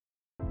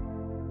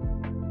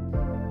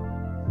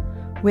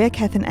We're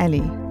Kath and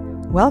Ali.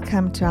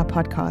 Welcome to our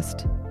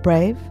podcast,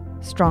 Brave,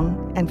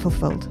 Strong and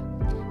Fulfilled.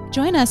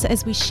 Join us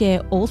as we share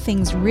all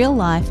things real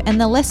life and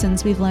the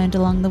lessons we've learned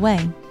along the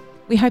way.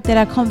 We hope that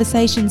our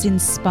conversations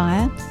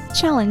inspire,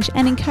 challenge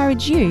and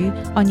encourage you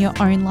on your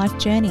own life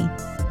journey.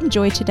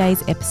 Enjoy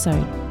today's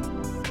episode.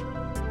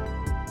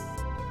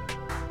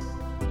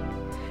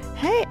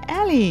 Hey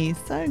Ali,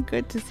 so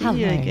good to see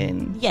you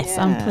again. Yes,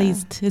 yeah. I'm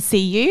pleased to see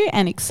you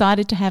and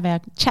excited to have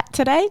our chat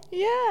today.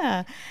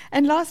 Yeah,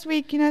 and last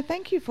week,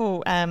 thank you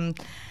for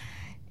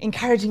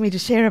encouraging me to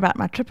share about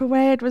my trip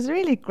away. It was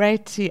really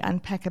great to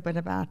unpack a bit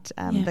about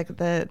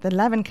the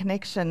love and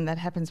connection that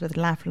happens with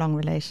lifelong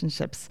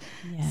relationships.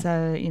 Yeah.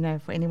 So,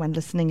 for anyone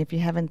listening, if you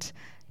haven't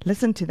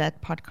listened to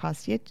that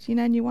podcast yet,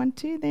 and you want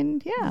to,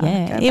 then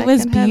it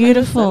was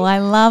beautiful. I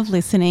love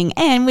listening,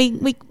 and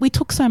we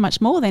took so much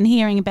more than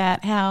hearing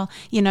about how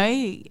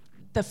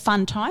the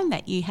fun time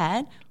that you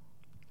had.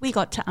 We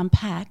got to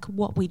unpack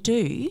what we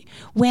do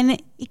when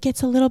it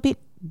gets a little bit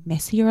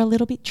messy or a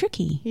little bit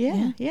tricky.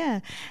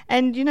 Yeah.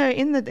 And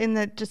in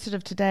the just sort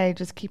of today,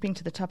 just keeping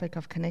to the topic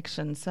of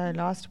connection. So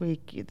last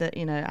week,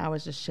 I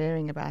was just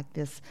sharing about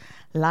this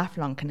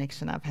lifelong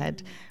connection I've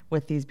had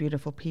with these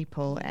beautiful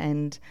people,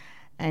 and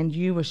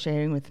you were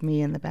sharing with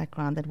me in the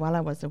background that while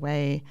I was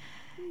away,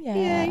 you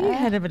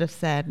had a bit of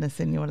sadness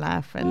in your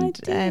life, and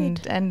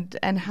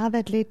how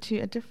that led to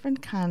a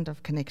different kind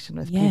of connection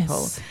with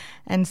people.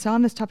 And so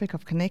on this topic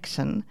of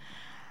connection,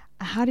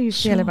 how do you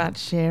feel about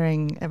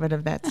sharing a bit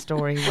of that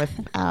story with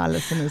our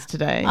listeners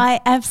today? I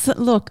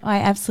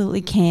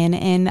absolutely can,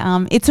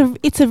 and it's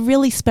a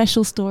really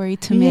special story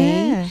to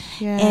me.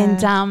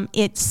 And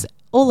it's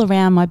all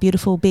around my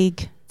beautiful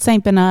big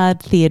Saint Bernard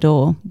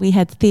Theodore. We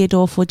had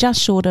Theodore for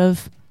just short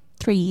of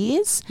 3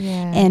 years,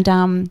 and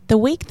the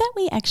week that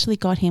we actually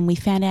got him, we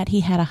found out he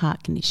had a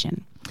heart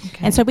condition,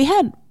 and so we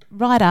had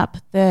right up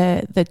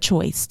the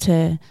choice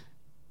to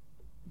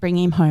bring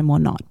him home or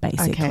not,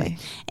 basically.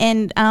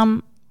 And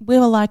we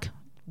were like,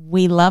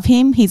 we love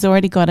him. He's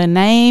already got a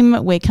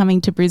name. We're coming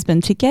to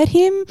Brisbane to get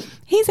him.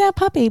 He's our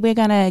puppy. We're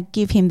going to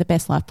give him the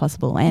best life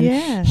possible.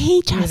 And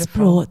he just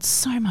brought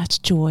so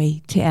much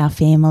joy to our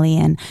family,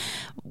 and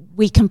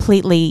we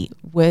completely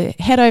were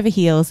head over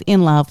heels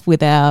in love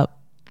with our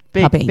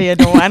big puppy.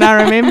 Theodore. And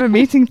I remember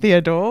meeting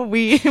Theodore.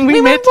 We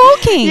went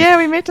walking. Yeah,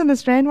 we met on the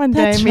Strand one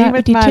day. That's me right,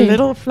 with my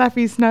little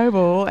fluffy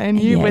Snowball, and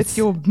you with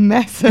your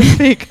massive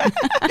big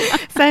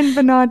Saint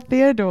Bernard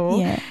Theodore.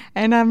 Yeah.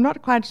 And I'm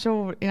not quite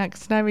sure,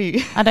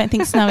 Snowy. I don't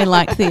think Snowy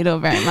liked Theodore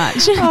very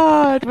much.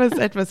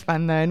 It was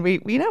fun though, and we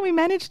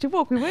managed to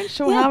walk. We weren't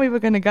sure how we were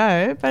going to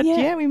go, but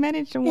we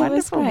managed a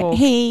wonderful walk.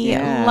 He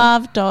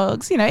loved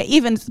dogs.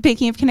 Even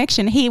speaking of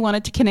connection, he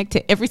wanted to connect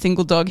to every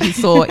single dog he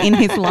saw in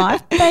his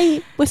life.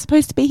 They were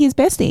supposed to be his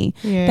bestie.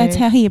 Yeah. That's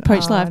how he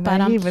approached life.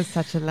 But he was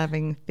such a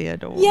loving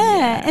Theodore.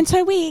 Yeah, and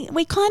so we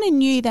kind of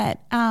knew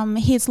that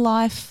his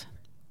life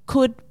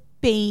could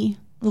be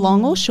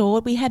long or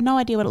short. We had no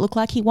idea what it looked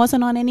like. He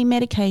wasn't on any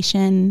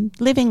medication,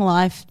 living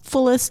life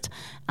fullest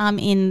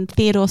in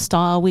Theodore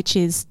style, which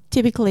is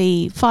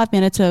typically 5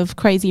 minutes of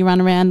crazy run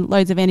around,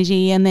 loads of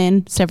energy, and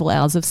then several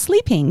hours of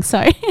sleeping. So,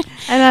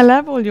 and I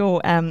love all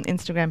your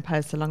Instagram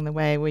posts along the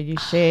way where you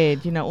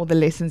shared, all the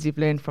lessons you've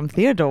learned from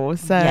Theodore.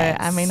 So,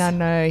 I mean, I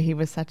know he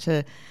was such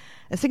a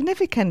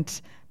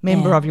significant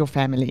member of your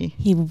family.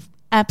 He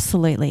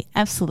Absolutely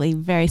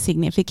very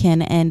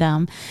significant.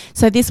 And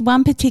so this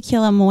one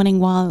particular morning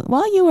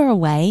while you were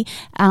away,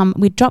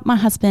 we dropped my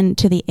husband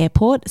to the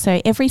airport.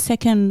 So every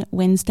second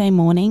Wednesday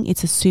morning,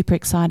 it's a super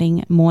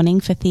exciting morning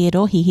for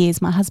Theodore. He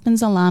hears my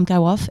husband's alarm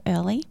go off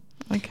early.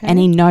 Okay. And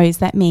he knows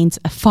that means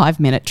a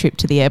 5-minute trip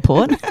to the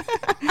airport.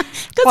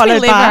 Because we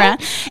live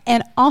around.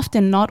 And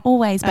often, not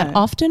always, but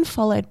often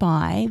followed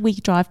by, we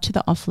drive to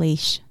the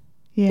off-leash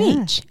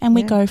beach, and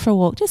we go for a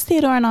walk. Just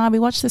Theodore and I, we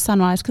watch the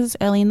sunrise because it's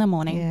early in the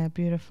morning. Yeah,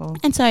 beautiful.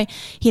 And so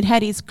he'd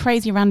had his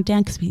crazy run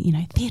down because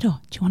Theodore,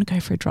 do you want to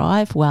go for a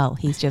drive? Well,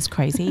 he's just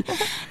crazy.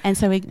 And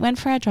so we went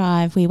for our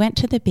drive. We went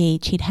to the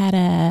beach. We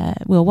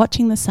were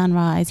watching the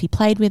sunrise. He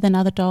played with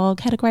another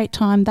dog, had a great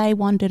time. They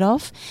wandered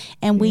off,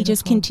 and we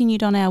just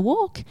continued on our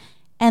walk.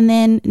 And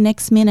then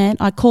next minute,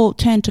 I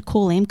turned to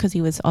call him because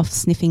he was off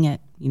sniffing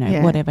at,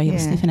 whatever he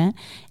was sniffing at,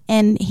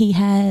 and he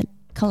had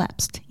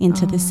collapsed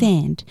into the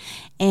sand,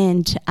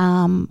 and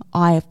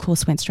I of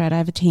course went straight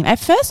over to him. At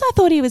first I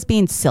thought he was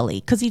being silly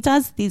because he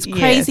does these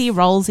crazy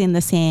rolls in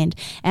the sand,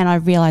 and I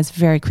realized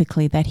very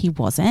quickly that he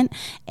wasn't,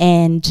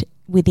 and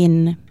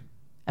within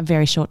a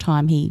very short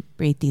time he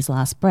breathed his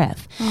last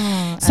breath.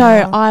 So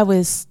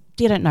I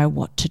didn't know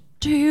what to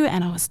do,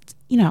 and I was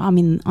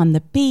I'm on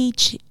the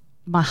beach,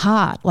 my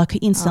heart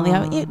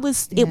instantly it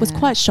was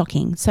quite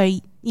shocking. So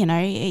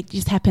it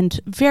just happened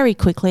very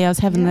quickly. I was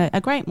having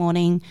a great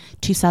morning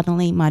to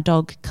suddenly my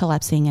dog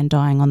collapsing and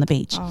dying on the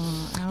beach.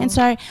 And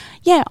so,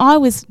 I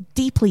was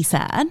deeply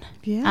sad.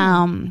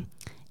 And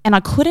I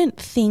couldn't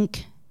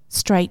think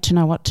straight to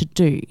know what to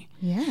do.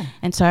 Yeah.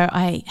 And so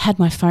I had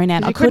my phone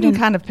out. I couldn't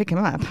kind of pick him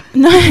up.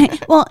 No.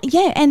 Well,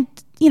 and,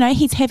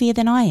 he's heavier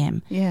than I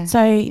am. Yeah.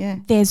 So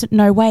there's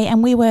no way.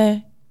 And we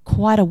were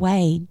quite a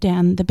way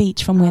down the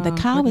beach from where the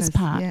car was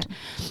parked.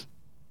 Yeah.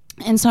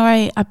 And so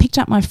I picked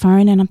up my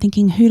phone and I'm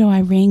thinking, who do I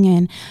ring?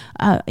 And,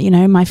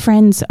 my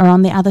friends are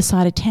on the other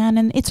side of town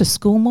and it's a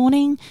school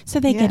morning.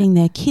 So they're getting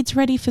their kids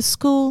ready for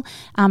school.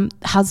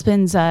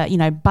 Husbands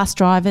are, bus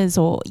drivers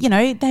or,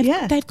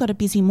 they've got a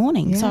busy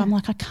morning. Yeah. So I'm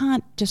like, I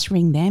can't just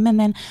ring them. And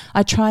then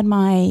I tried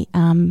my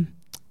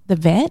the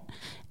vet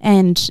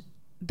and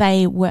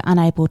they were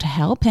unable to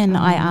help. And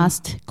I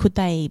asked, could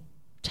they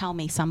tell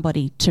me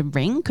somebody to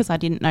ring, because I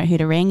didn't know who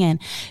to ring, and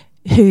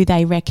who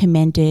they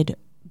recommended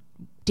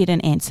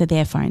didn't answer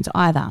their phones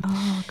either.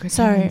 Oh, good.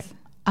 So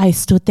I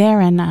stood there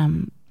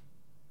and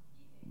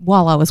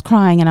while I was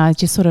crying, and I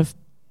just sort of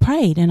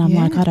prayed, and I'm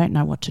like, I don't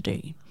know what to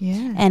do.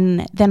 Yeah.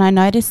 And then I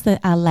noticed that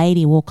a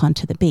lady walk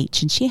onto the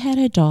beach and she had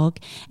her dog,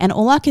 and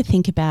all I could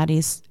think about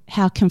is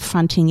how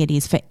confronting it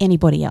is for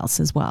anybody else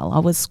as well. I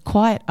was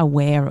quite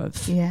aware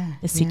of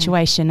the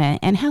situation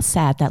and how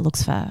sad that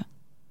looks for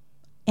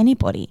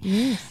anybody.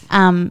 Yes.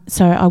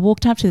 So I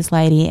walked up to this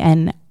lady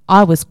and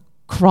I was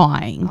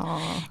crying.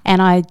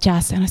 And I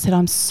said,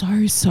 I'm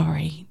so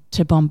sorry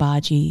to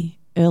bombard you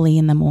early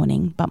in the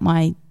morning, but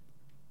my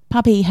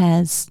puppy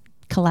has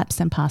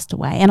collapsed and passed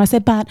away. And I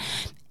said, but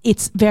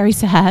it's very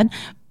sad,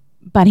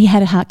 but he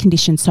had a heart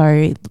condition,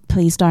 so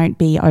please don't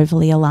be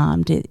overly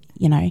alarmed,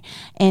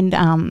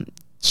 And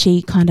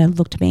she kind of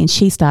looked at me and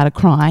she started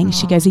crying.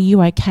 She goes, are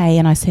you okay?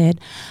 And I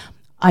said,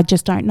 I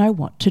just don't know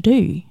what to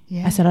do.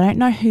 I said, I don't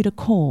know who to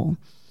call.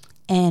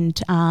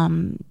 And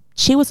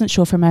she wasn't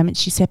sure for a moment.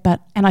 She said,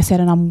 and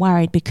I'm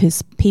worried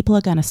because people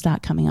are going to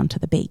start coming onto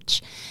the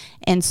beach.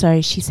 And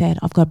so she said,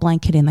 I've got a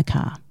blanket in the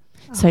car.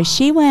 So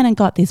she went and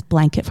got this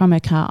blanket from her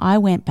car. I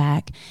went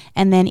back,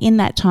 and then in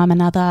that time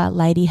another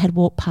lady had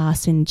walked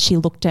past and she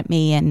looked at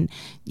me and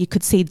you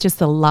could see just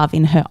the love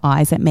in her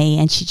eyes at me,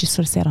 and she just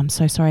sort of said, I'm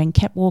so sorry, and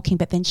kept walking.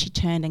 But then she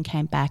turned and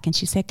came back and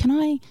she said, can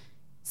I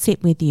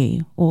sit with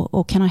you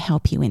or can I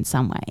help you in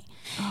some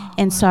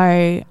way? So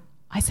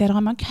I said,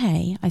 I'm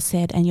okay. I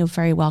said, and you're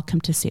very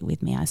welcome to sit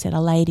with me. I said,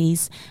 a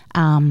lady's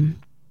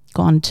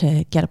gone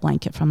to get a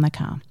blanket from the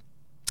car.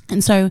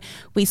 And so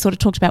we sort of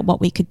talked about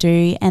what we could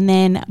do. And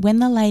then when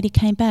the lady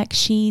came back,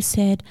 she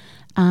said,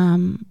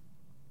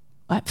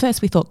 at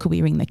first we thought, could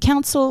we ring the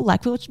council?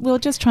 Like we were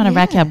just trying to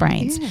rack our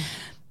brains. Yeah.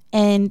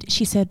 And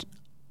she said,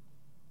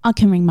 I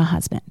can ring my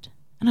husband.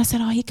 And I said,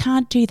 oh, you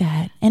can't do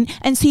that.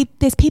 And see,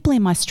 there's people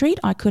in my street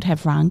I could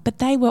have rung, but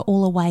they were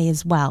all away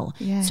as well.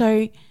 Yeah.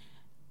 So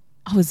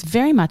I was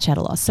very much at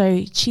a loss.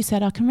 So she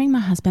said, I can ring my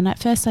husband. At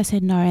first I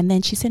said no. And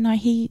then she said, no,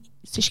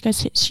 so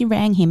she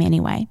rang him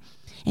anyway.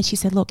 And she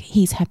said, look,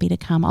 he's happy to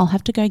come. I'll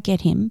have to go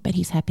get him, but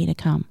he's happy to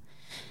come.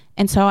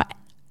 And so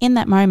in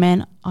that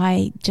moment,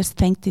 I just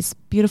thanked this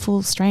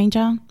beautiful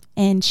stranger,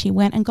 and she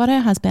went and got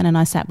her husband, and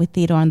I sat with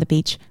Theodore on the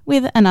beach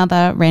with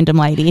another random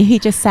lady who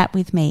just sat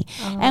with me.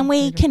 And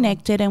we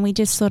connected, and we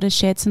just sort of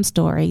shared some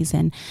stories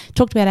and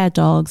talked about our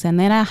dogs and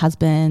then our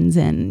husbands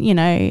and,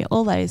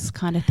 all those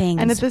kind of things.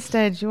 And at this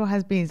stage, your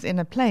husband's in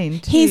a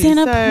plane too. He's in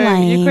a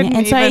plane.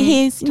 And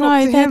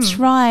so that's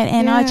right.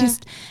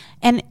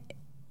 And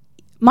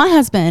my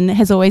husband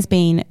has always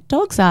been,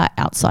 dogs are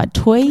outside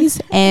toys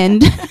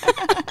and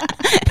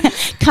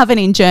covered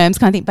in germs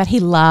kind of thing, but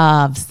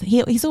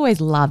he's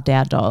always loved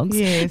our dogs.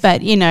 Yes.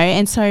 But,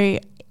 and so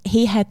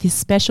he had this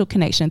special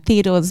connection.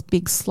 Theodore's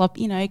big slop,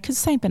 because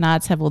St.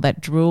 Bernards have all that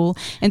drool.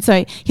 And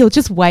so he'll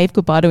just wave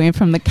goodbye to him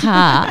from the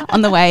car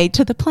on the way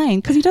to the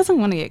plane because he doesn't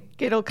want to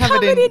get all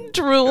covered in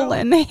drool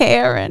and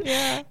hair.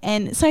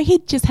 And so he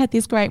just had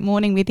this great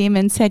morning with him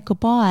and said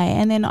goodbye.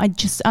 And then I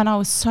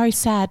was so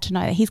sad to know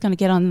that he's going to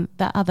get on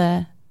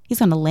he's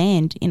going to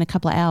land in a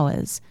couple of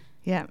hours.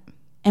 Yeah.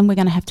 And we're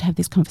going to have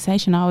this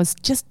conversation. I was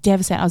just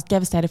devastated. I was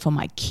devastated for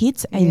my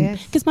kids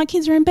because my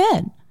kids are in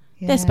bed.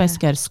 Yeah. They're supposed to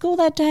go to school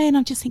that day, and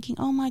I'm just thinking,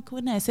 oh, my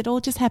goodness, it all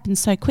just happened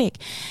so quick.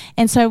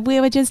 And so we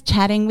were just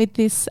chatting with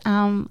this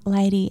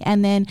lady,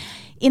 and then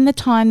in the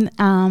time,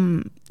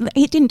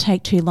 it didn't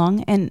take too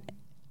long, and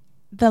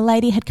the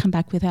lady had come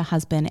back with her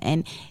husband,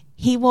 and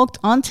he walked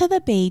onto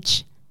the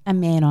beach, a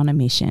man on a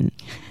mission.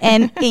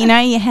 And,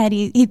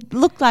 he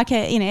looked like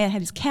had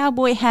his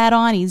cowboy hat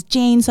on, his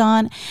jeans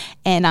on,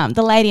 and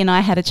the lady and I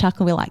had a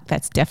chuckle. We're like,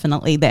 that's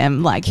definitely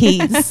them. Like they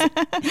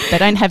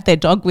don't have their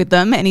dog with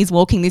them, and he's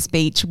walking this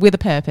beach with a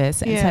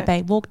purpose. And so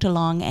they walked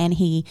along, and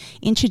he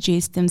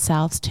introduced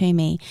themselves to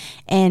me.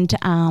 And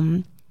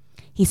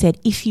he said,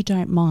 if you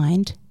don't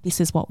mind, this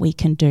is what we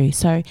can do.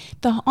 So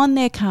on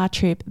their car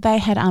trip, they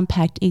had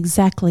unpacked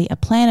exactly a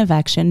plan of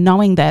action,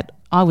 knowing that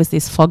I was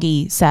this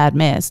foggy, sad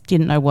mess,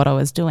 didn't know what I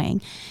was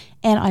doing.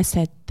 And I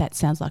said, that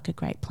sounds like a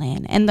great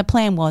plan. And the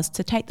plan was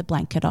to take the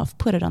blanket off,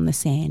 put it on the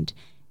sand,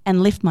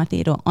 and lift my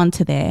Theodore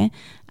onto there,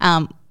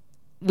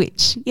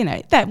 which,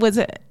 that was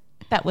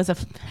a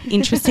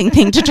interesting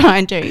thing to try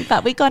and do.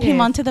 But we got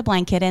him onto the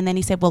blanket, and then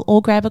he said, we'll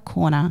all grab a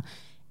corner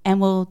and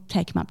we'll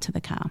take him up to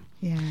the car.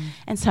 Yeah.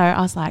 And so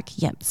I was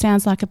like, yep,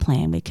 sounds like a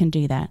plan. We can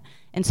do that.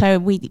 And so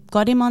we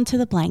got him onto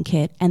the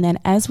blanket, and then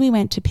as we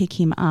went to pick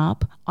him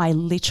up, I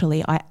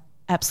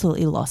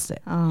absolutely lost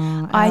it.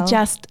 Oh, I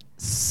just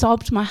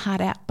sobbed my heart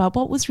out. But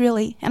what was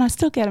really, and I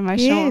still get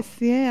emotional. Yes,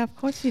 yeah, of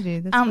course you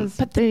do. This was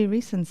very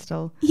recent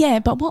still. Yeah,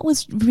 but what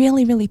was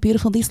really, really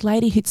beautiful, this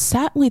lady who'd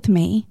sat with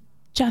me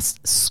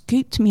just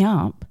scooped me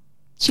up.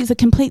 She's a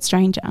complete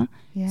stranger.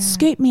 Yeah.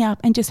 Scooped me up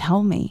and just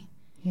held me.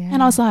 Yeah.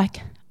 And I was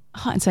like,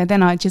 oh, and so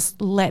then I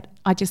just let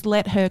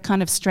her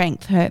kind of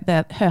strength,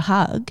 her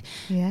hug,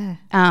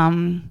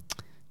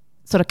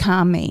 sort of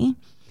calm me.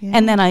 Yeah.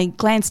 And then I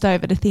glanced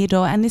over to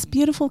Theodore, and this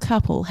beautiful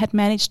couple had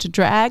managed to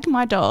drag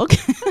my dog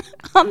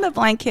on the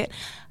blanket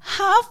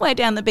halfway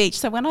down the beach.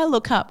 So when I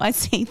look up, I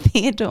see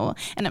Theodore,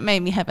 and it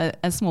made me have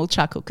a small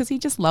chuckle because he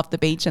just loved the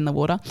beach and the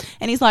water.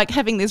 And he's like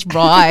having this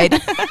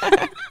ride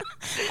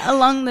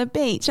along the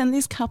beach. And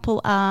this couple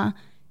are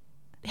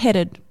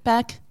headed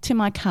back to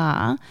my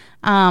car.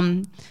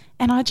 And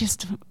I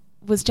just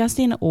was just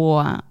in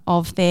awe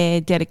of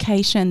their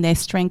dedication, their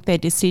strength, their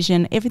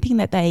decision, everything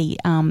that they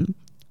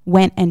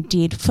went and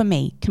did for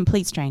me,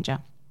 complete stranger.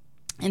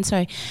 And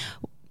so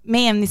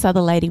me and this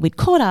other lady, we'd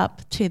caught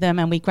up to them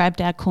and we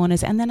grabbed our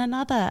corners, and then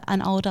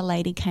an older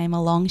lady came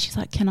along. She's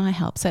like, can I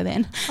help? So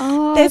then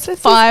there's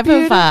 5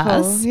 of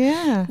us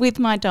with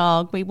my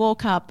dog. We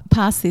walk up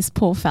past this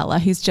poor fella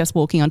who's just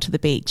walking onto the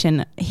beach,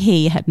 and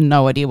he had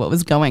no idea what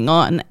was going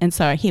on, and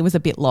so he was a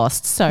bit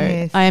lost. So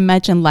I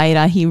imagine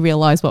later he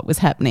realised what was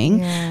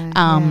happening.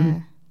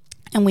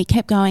 And we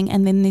kept going,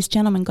 and then this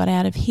gentleman got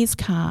out of his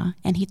car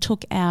and he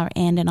took our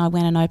end, and I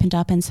went and opened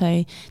up, and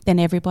so then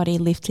everybody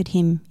lifted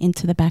him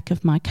into the back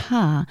of my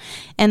car.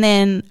 And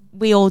then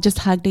we all just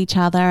hugged each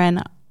other,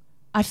 and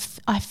I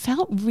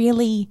felt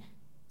really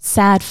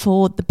sad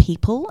for the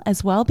people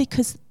as well,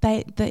 because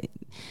the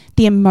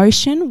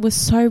emotion was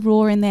so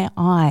raw in their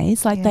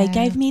eyes. Like they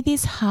gave me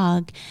this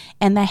hug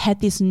and they had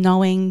this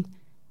knowing,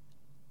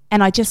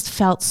 and I just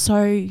felt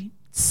so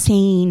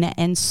seen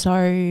and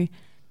so...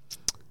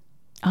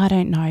 I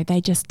don't know, I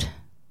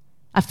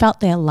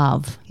felt their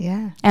love.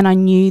 Yeah. And I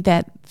knew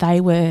that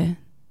they were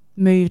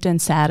moved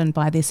and saddened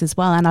by this as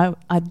well. And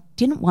I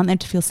didn't want them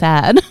to feel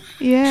sad.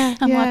 Yeah.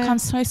 I'm like, I'm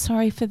so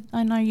sorry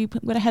I know you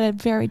would have had a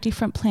very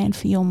different plan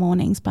for your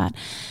mornings, but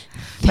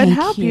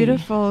how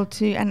beautiful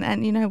to,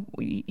 and you know,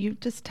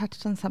 you've just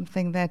touched on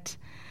something that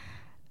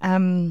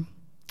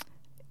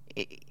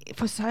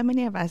for so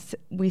many of us,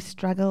 we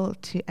struggle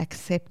to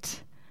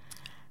accept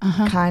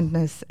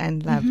kindness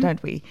and love,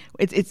 don't we?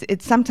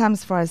 It's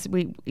sometimes for us,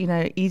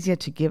 easier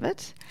to give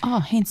it. Oh,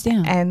 hands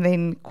down. And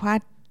then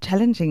quite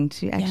challenging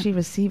to actually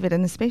receive it,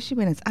 and especially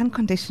when it's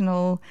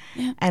unconditional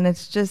and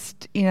it's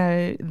just,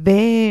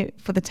 there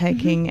for the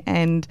taking.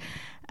 And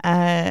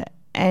I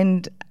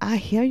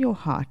hear your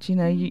heart.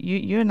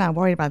 You're now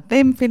worried about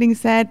them feeling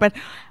sad, but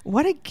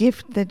what a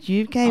gift that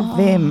you gave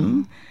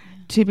them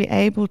to be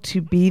able to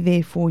be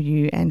there for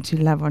you and to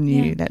love on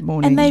you that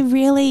morning. And they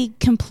really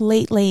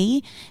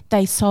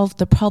they solved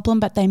the problem,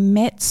 but they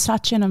met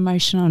such an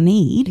emotional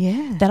need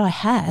that I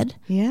had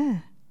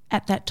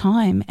at that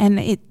time.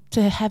 And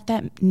to have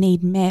that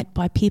need met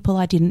by people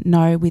I didn't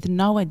know with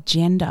no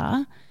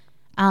agenda,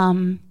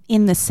 in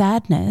the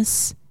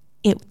sadness,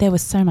 there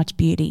was so much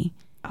beauty.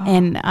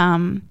 And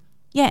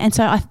and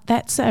so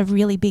that's a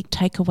really big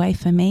takeaway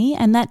for me.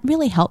 And that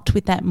really helped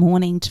with that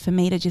morning for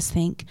me to just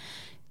think,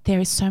 there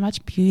is so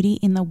much beauty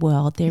in the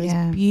world. There is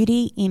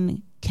beauty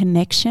in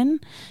connection.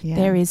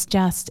 There is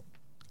just,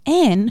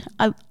 and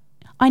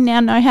I now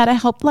know how to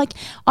help. Like,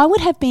 I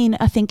would have been,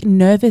 I think,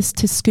 nervous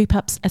to scoop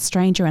up a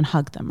stranger and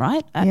hug them,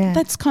 right?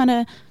 That's kind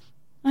of,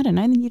 I don't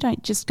know, you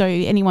don't just go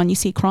anyone you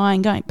see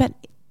crying going, but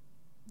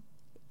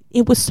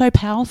it was so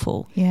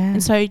powerful. Yeah.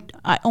 And so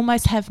I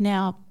almost have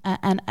now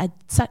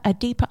a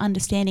deeper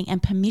understanding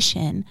and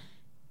permission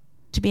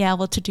to be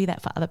able to do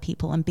that for other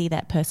people and be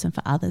that person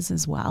for others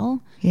as well.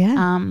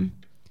 Yeah.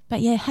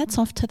 But hats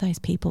off to those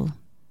people.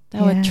 They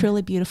were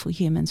truly beautiful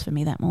humans for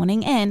me that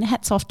morning, and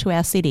hats off to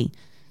our city.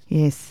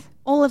 Yes.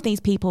 All of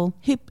these people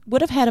who would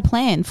have had a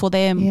plan for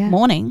their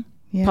morning,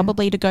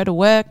 probably to go to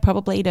work,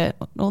 probably to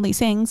all these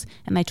things,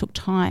 and they took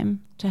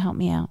time to help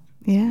me out.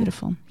 Yeah.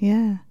 Beautiful.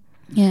 Yeah.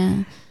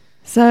 Yeah.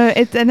 So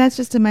and that's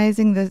just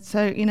amazing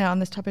on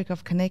this topic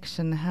of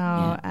connection,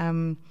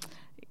 how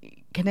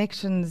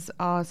connections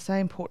are so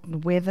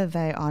important, whether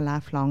they are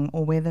lifelong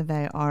or whether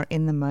they are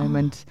in the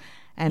moment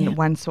and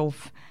once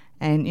off,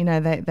 and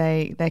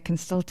they can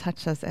still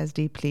touch us as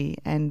deeply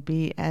and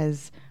be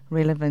as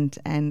relevant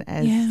and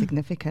as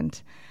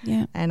significant.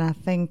 Yeah. And I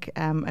think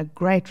a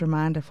great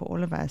reminder for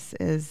all of us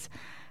is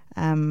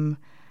how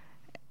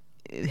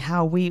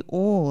we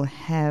all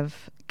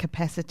have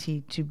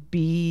capacity to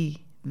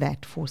be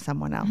that for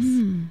someone else.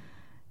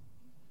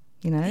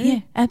 Yeah,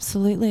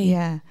 absolutely.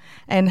 Yeah.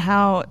 And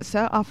how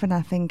so often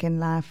I think in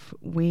life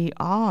we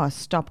are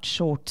stopped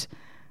short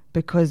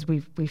because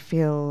we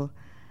feel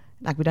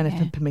like we don't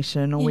have the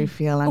permission, or we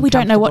feel uncomfortable. Or we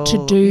don't know what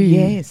to do.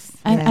 Yes.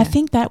 And I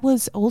think that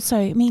was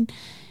also,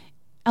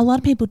 a lot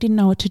of people didn't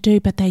know what to do,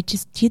 but they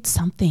just did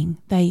something.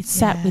 They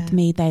sat with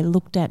me, they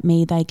looked at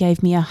me, they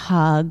gave me a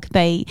hug,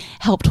 they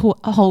helped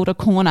hold a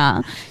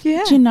corner.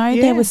 Yeah. Do you know,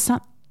 there was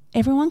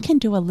everyone can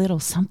do a little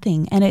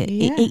something, and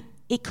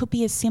it could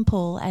be as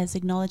simple as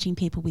acknowledging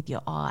people with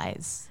your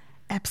eyes.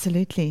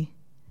 Absolutely.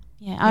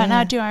 Yeah, and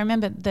I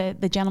remember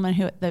the gentleman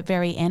who at the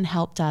very end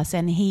helped us,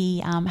 and he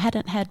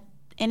hadn't had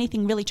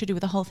anything really to do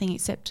with the whole thing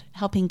except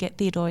helping get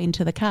Theodore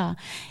into the car.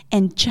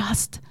 And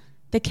just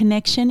the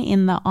connection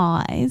in the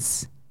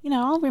eyes,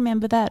 I'll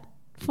remember that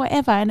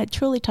forever, and it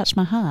truly touched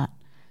my heart.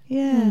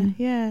 Yeah,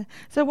 yeah.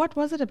 So what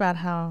was it about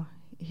how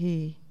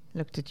he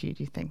looked at you,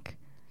 do you think?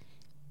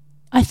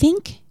 I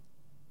think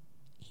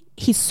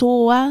he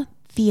saw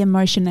the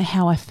emotion and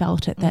how I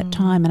felt at that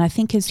time. And I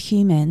think as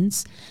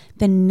humans,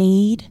 the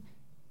need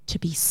to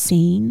be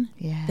seen,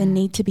 the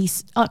need to be,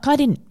 I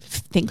didn't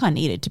think I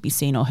needed to be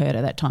seen or heard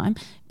at that time,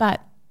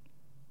 but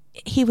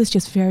he was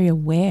just very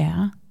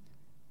aware,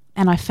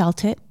 and I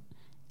felt it.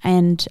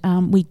 And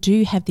we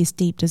do have this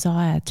deep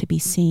desire to be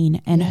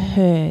seen and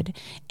heard.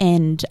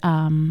 And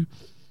I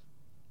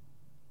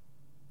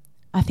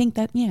think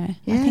that, I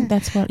think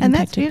that's what impacted me. And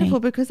that's beautiful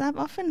because I've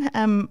often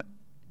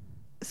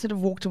sort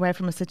of walked away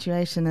from a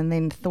situation and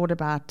then thought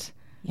about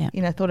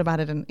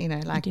it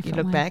and, like you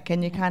look back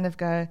and you kind of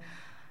go,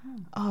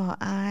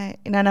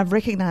 and I've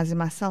recognized in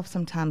myself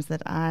sometimes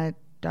that I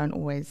don't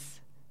always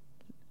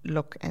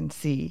look and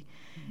see.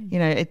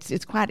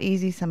 It's quite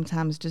easy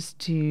sometimes just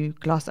to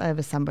gloss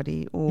over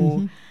somebody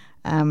or,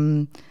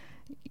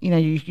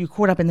 you're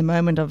caught up in the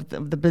moment of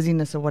the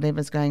busyness or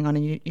whatever's going on,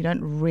 and you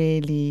don't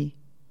really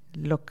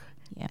look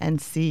and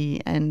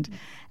see. And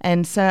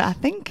so I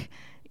think,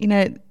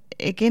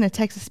 again, it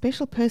takes a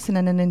special person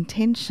and an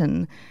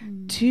intention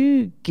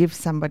to give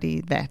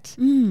somebody that.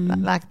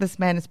 Like this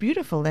man, it's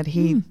beautiful that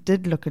he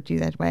did look at you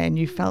that way and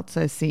you felt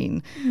so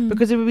seen,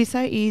 because it would be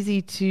so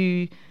easy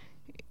to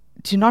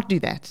not do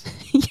that.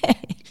 Yeah,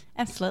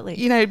 absolutely.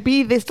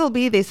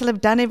 Still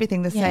have done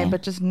everything the same,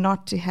 but just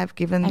not to have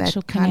given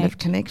actual that kind of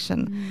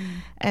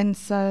connection. And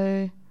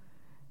so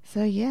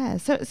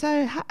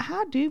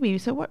how do we?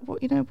 So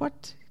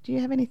what do you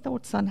have any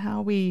thoughts on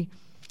how we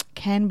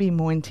can be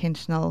more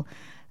intentional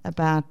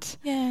about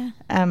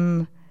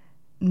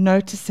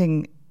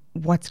noticing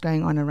what's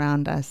going on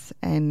around us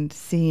and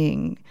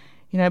seeing,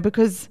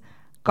 because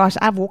gosh,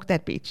 I've walked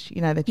that beach,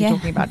 that you're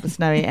talking about with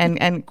Snowy,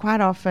 and quite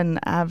often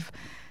I've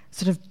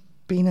sort of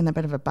been in a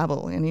bit of a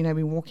bubble, and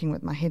be walking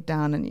with my head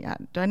down,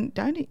 and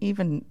don't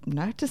even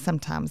notice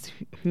sometimes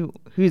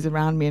who's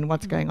around me and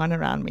what's going on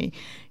around me,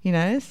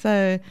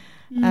 so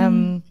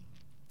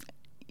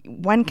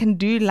one can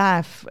do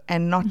life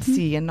and not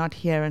see and not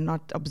hear and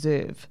not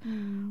observe,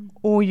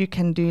 or you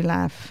can do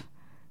life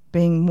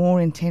being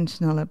more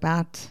intentional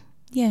about.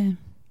 You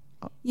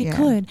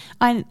could.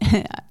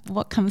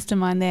 What comes to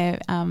mind there,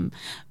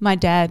 my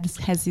dad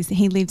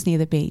he lives near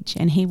the beach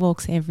and he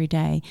walks every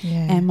day,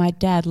 and my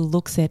dad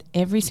looks at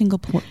every single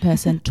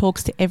person,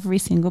 talks to every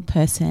single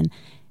person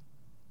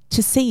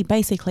to see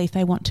basically if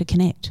they want to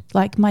connect.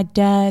 Like my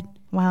dad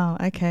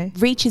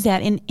reaches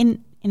out and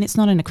it's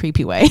not in a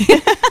creepy way.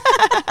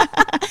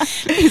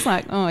 He's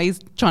like, he's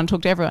trying to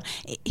talk to everyone.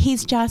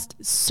 He's just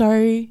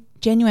so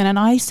genuine. And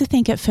I used to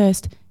think at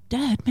first,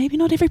 Dad, maybe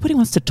not everybody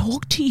wants to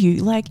talk to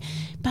you,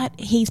 but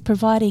he's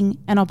providing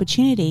an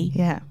opportunity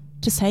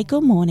to say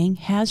good morning,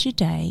 how's your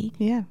day,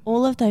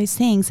 all of those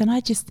things. And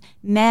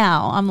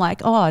now I'm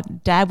like,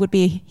 Dad would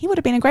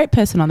have been a great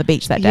person on the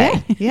beach that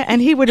day.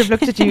 And he would have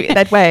looked at you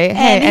that way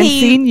and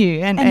seen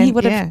you. And he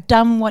would have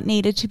done what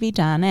needed to be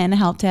done and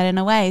helped out in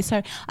a way.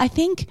 So I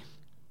think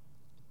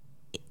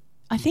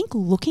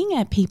looking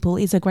at people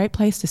is a great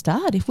place to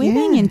start. If we're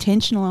being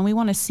intentional and we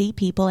want to see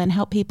people and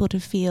help people to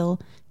feel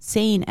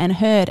seen and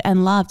heard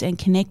and loved and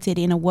connected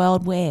in a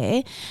world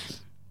where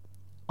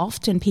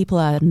often people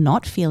are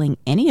not feeling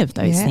any of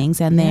those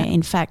things and they're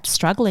in fact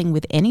struggling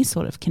with any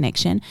sort of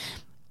connection,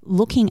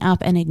 looking up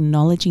and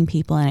acknowledging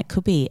people, and it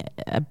could be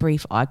a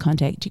brief eye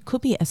contact, it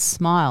could be a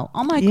smile.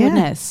 Oh my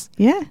goodness.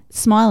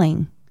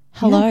 Smiling.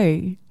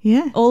 Hello.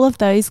 All of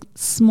those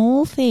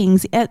small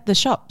things at the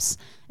shops,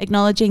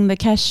 acknowledging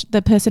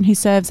the person who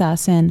serves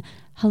us, and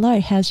hello,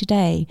 how's your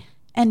day?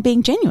 And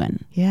being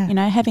genuine,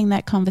 having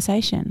that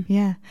conversation.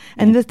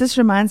 And this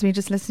reminds me,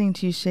 just listening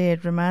to you share,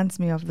 it reminds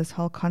me of this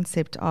whole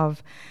concept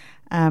of,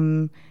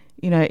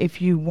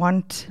 if you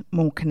want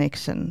more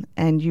connection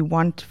and you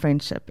want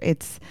friendship,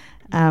 it's,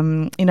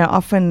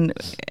 often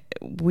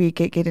we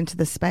get into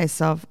the space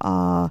of,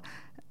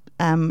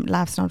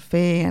 life's not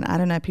fair, and I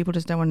don't know, people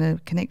just don't want to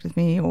connect with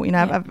me, or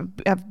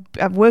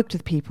I've worked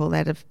with people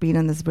that have been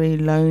in this very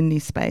lonely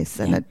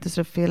space and sort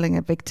of feeling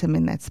a victim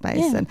in that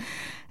space,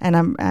 and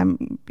I'm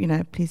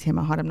please hear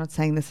my heart, I'm not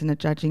saying this in a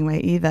judging way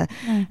either.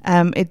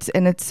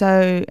 It's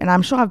so, and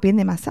I'm sure I've been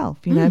there myself,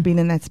 been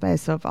in that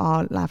space of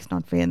life's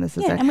not fair, and this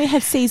is and we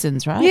have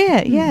seasons,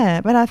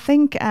 right? But I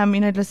think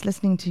just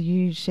listening to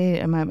you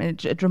share a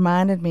moment, it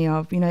reminded me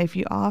of, if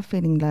you are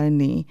feeling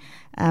lonely,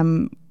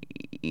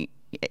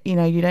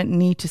 you don't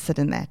need to sit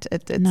in that.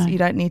 You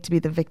don't need to be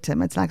the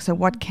victim. It's like, so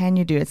what can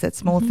you do? It's that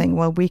small thing.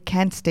 Well, we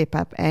can step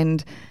up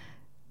and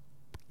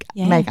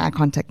make eye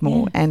contact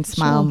more and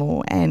smile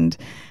more and,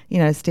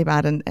 step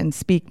out and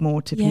speak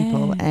more to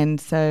people.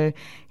 And so,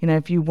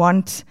 if you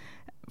want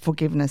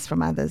forgiveness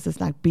from others,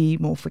 it's like be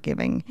more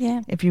forgiving.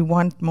 Yeah. If you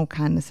want more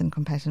kindness and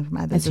compassion from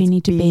others, As you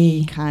need to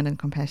be kind and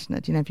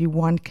compassionate. You know, if you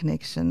want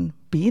connection,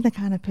 be the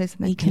kind of person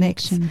that Be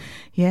connects. connection.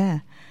 Yeah.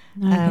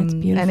 No, that's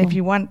beautiful. And if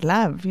you want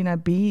love, you know,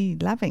 be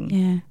loving.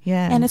 Yeah.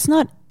 Yeah. And it's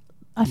not,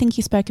 I think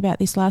you spoke about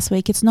this last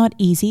week, it's not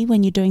easy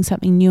when you're doing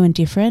something new and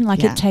different.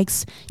 Like Yeah.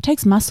 it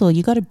takes muscle.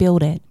 You got to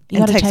build it. You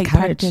And got to takes take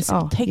courage. practice.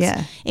 Oh, it takes,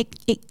 yeah.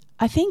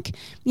 I think,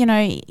 you know,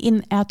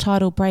 in our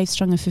title, Brave,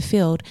 Strong and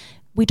Fulfilled,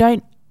 we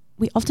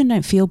often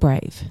don't feel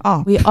brave.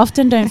 Oh. We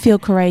often don't feel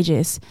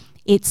courageous.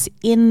 It's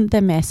in the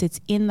mess,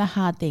 it's in the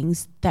hard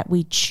things that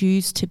we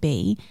choose to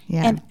be.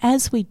 Yeah. And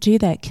as we do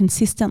that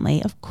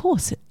consistently, of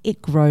course,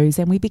 it grows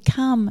and we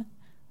become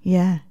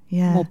Yeah.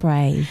 more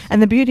brave.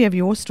 And the beauty of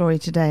your story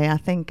today, I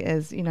think,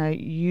 is, you know,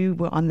 you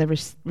were on the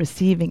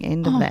receiving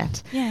end of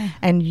that. Yeah.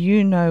 And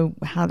you know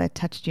how that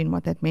touched you and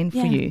what that meant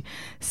for Yeah. you.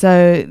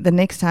 So the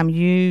next time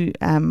you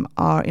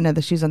are, you know,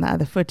 the shoes on the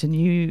other foot and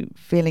you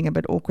feeling a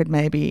bit awkward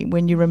maybe,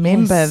 when you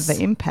remember Yes. the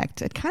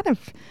impact, it kind of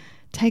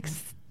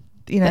takes,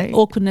 you know. The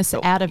awkwardness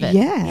out of it.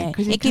 Yeah.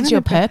 'cause It gives you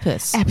a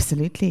purpose.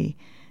 Absolutely.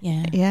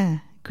 Yeah. Yeah.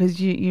 Because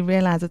you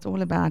realize it's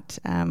all about,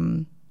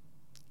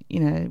 you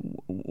know,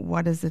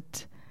 what is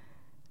it?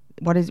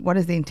 What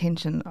is the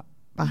intention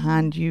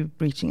behind you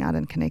reaching out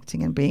and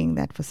connecting and being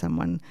that for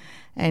someone?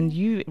 And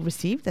you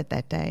received it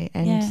that day,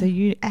 and so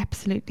you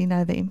absolutely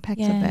know the impact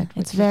of that. It's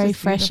which is very just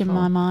fresh in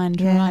beautiful. my mind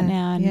Yeah, right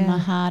now and in my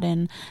heart.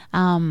 And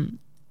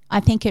I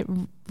think it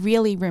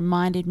really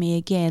reminded me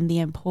again the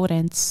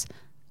importance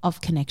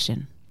of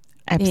connection.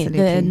 Absolutely.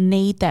 The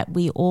need that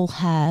we all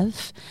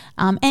have.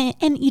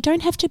 And you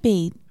don't have to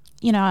be,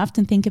 you know, I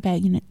often think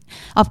about, you know,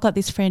 I've got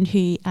this friend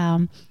who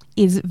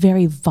is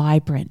very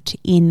vibrant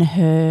in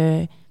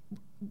her,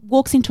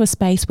 walks into a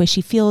space where she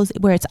feels,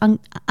 where it's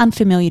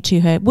unfamiliar to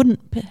her, wouldn't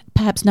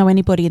perhaps know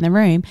anybody in the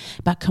room,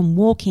 but can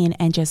walk in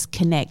and just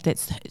connect.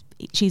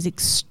 She's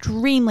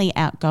extremely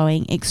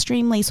outgoing,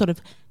 extremely sort of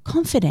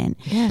confident.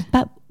 Yeah.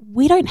 But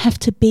we don't have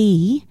to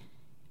be,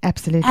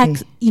 Absolutely.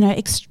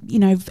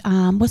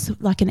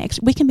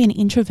 we can be an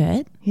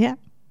introvert Yeah.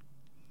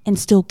 and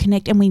still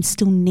connect, and we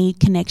still need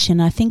connection.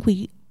 I think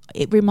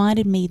it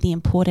reminded me the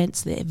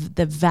importance,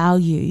 the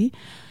value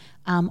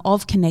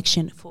of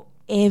connection for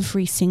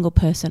every single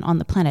person on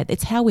the planet.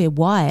 It's how we're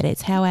wired.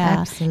 It's how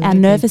our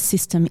nervous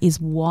system is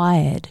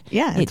wired.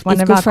 Yeah, it's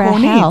good our for core our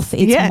needs. health.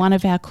 It's Yeah. one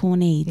of our core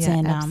needs. Yeah,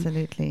 and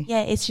absolutely.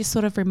 yeah, it's just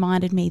sort of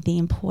reminded me the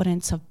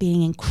importance of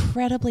being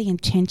incredibly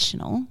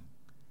intentional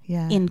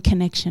in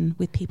connection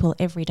with people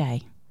every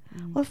day.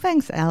 Well,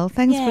 thanks, Elle.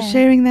 Thanks for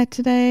sharing that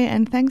today,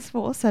 and thanks for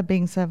also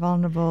being so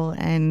vulnerable.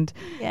 And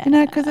you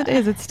know, because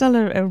it's still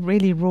a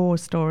really raw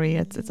story.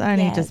 It's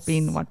only just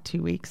been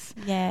 2 weeks?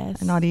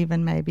 Yes, not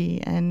even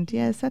maybe. And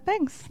so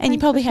thanks. And you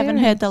Thanks probably for haven't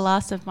sharing. heard the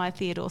last of my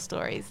Theodore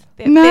stories.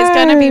 There's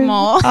going to be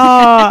more. Oh,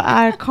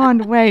 I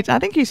can't wait. I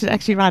think you should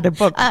actually write a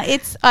book. I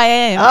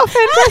am. Oh,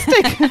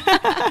 fantastic!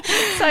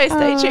 So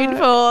stay tuned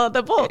for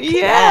the book.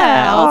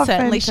 Yeah, I'll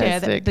certainly share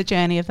fantastic. the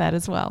journey of that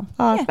as well.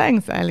 Oh,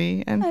 thanks,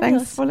 Ali, and Fabulous.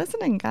 thanks for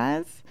listening, guys.